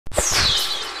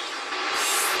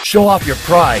Show off your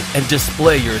pride and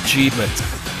display your achievements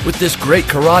with this great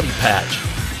karate patch.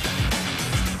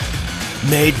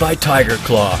 Made by Tiger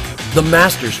Claw, the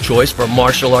master's choice for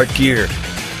martial art gear.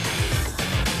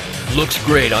 Looks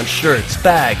great on shirts,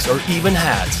 bags, or even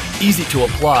hats. Easy to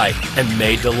apply and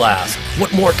made to last.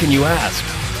 What more can you ask?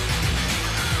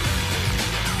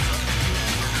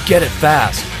 Get it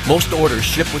fast. Most orders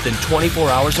ship within 24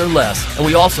 hours or less, and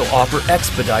we also offer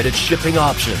expedited shipping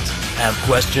options. Have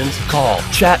questions? Call,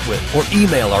 chat with, or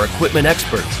email our equipment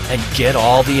experts and get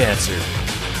all the answers.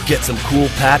 Get some cool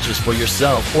patches for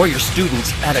yourself or your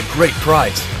students at a great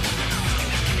price.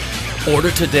 Order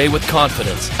today with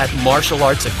confidence at Martial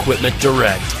Arts Equipment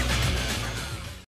Direct.